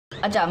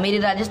अच्छा, मेरी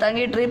राजस्थान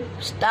की ट्रिप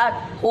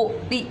स्टार्ट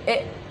होती है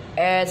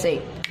ऐसे।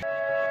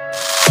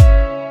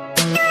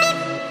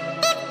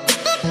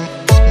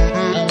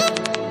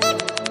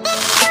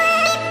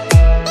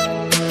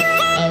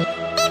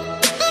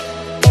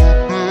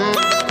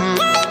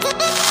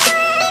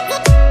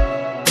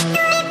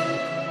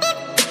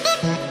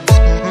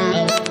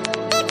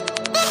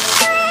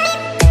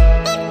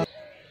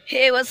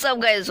 हे व्हाट्स अप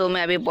गाइस, सो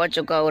मैं अभी पहुंच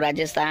चुका हूँ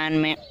राजस्थान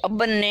में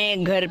अब नए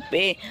घर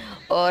पे,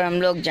 और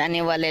हम लोग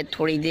जाने वाले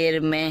थोड़ी देर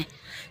में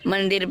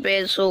मंदिर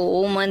पे। सो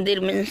वो मंदिर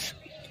मीन्स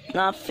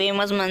ना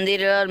फेमस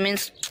मंदिर है, और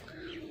मीन्स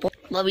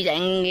अभी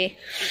जाएंगे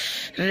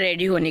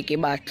रेडी होने के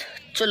बाद।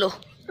 चलो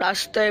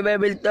रास्ते में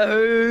मिलता है।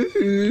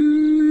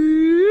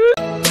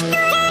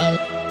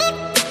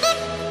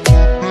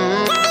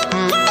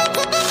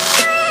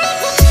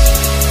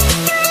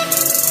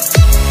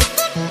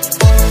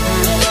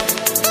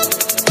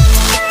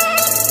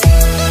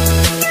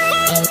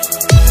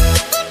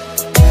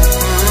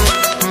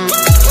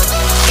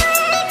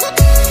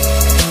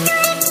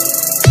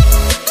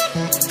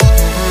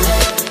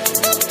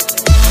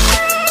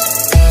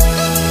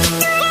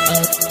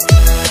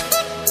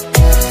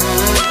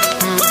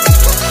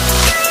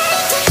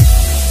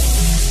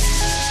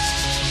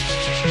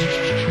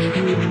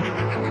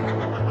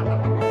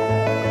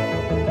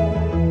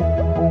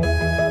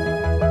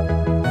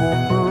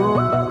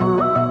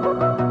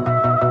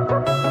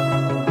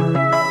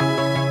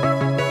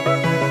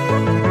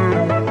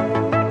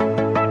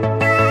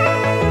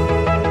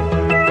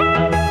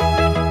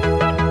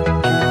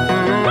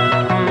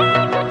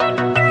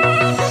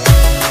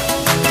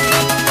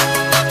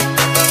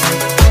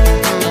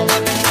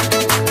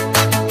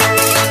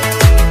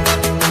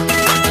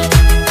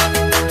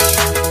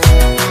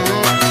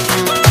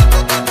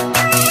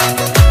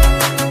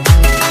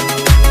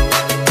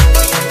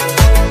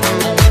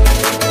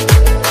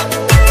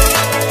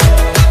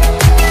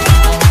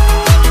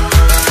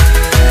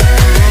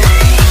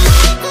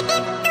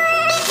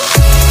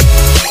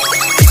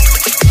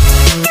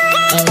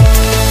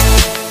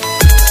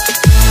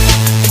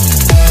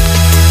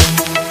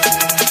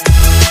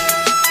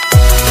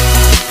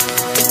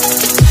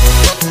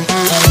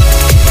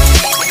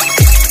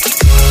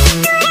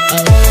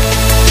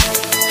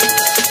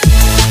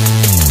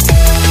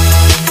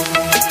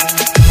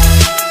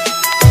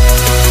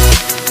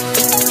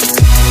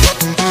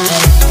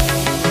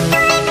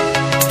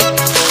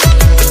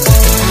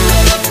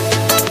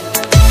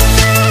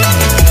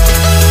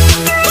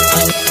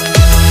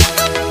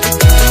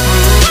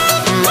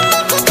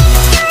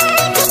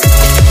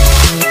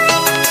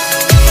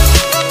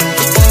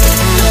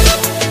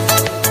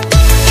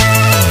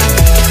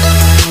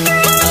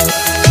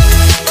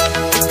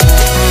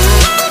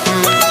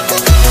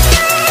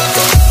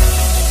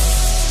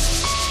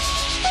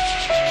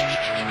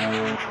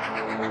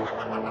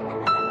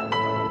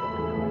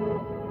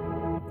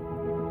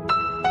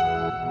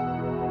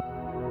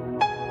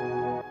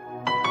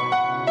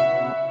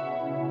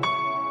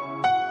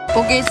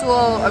 ओके, सो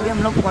अभी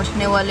हम लोग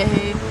पहुंचने वाले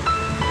हैं,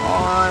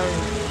 और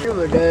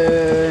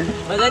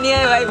मजा नहीं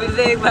आया भाई, फिर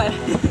से एक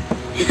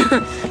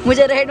बार।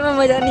 मुझे राइड में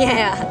मजा नहीं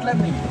आया।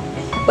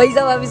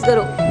 पैसा वापस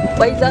करो,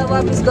 पैसा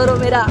वापस करो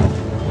मेरा।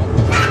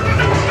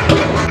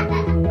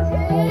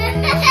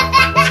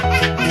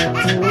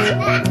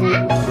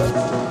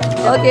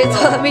 ओके,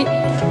 तो अभी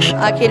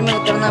आखिर में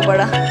उतरना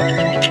पड़ा।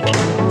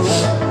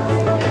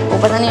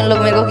 वो पता नहीं उन लोग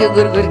मेरे को क्यों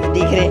गुर गुर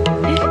दिख रहे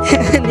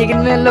लेकिन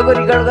मैं उन लोगों को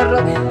रिकॉर्ड कर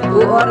रहा हूँ,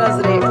 वो और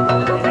हंस रहे।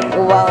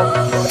 वाह,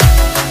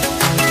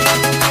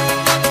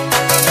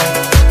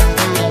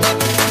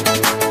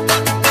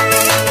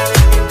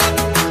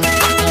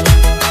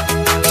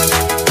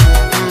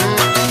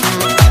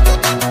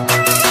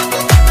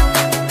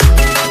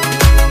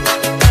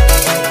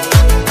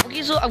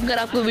 अगर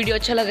आपको वीडियो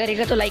अच्छा लगा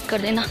रहेगा तो लाइक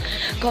कर देना,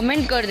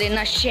 कमेंट कर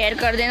देना, शेयर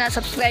कर देना,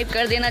 सब्सक्राइब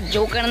कर देना,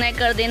 जो करना है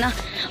कर देना।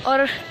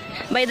 और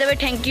by the way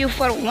thank you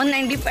for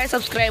 195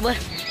 subscriber.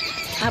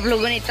 आप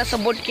लोगों ने इतना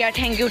सपोर्ट किया,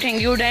 thank you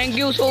thank you thank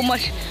you so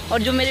much.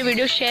 और जो मेरे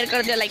वीडियो शेयर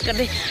कर दे, लाइक कर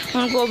दे,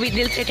 उनको भी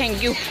दिल से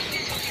थैंक यू।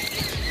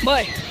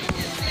 बाय।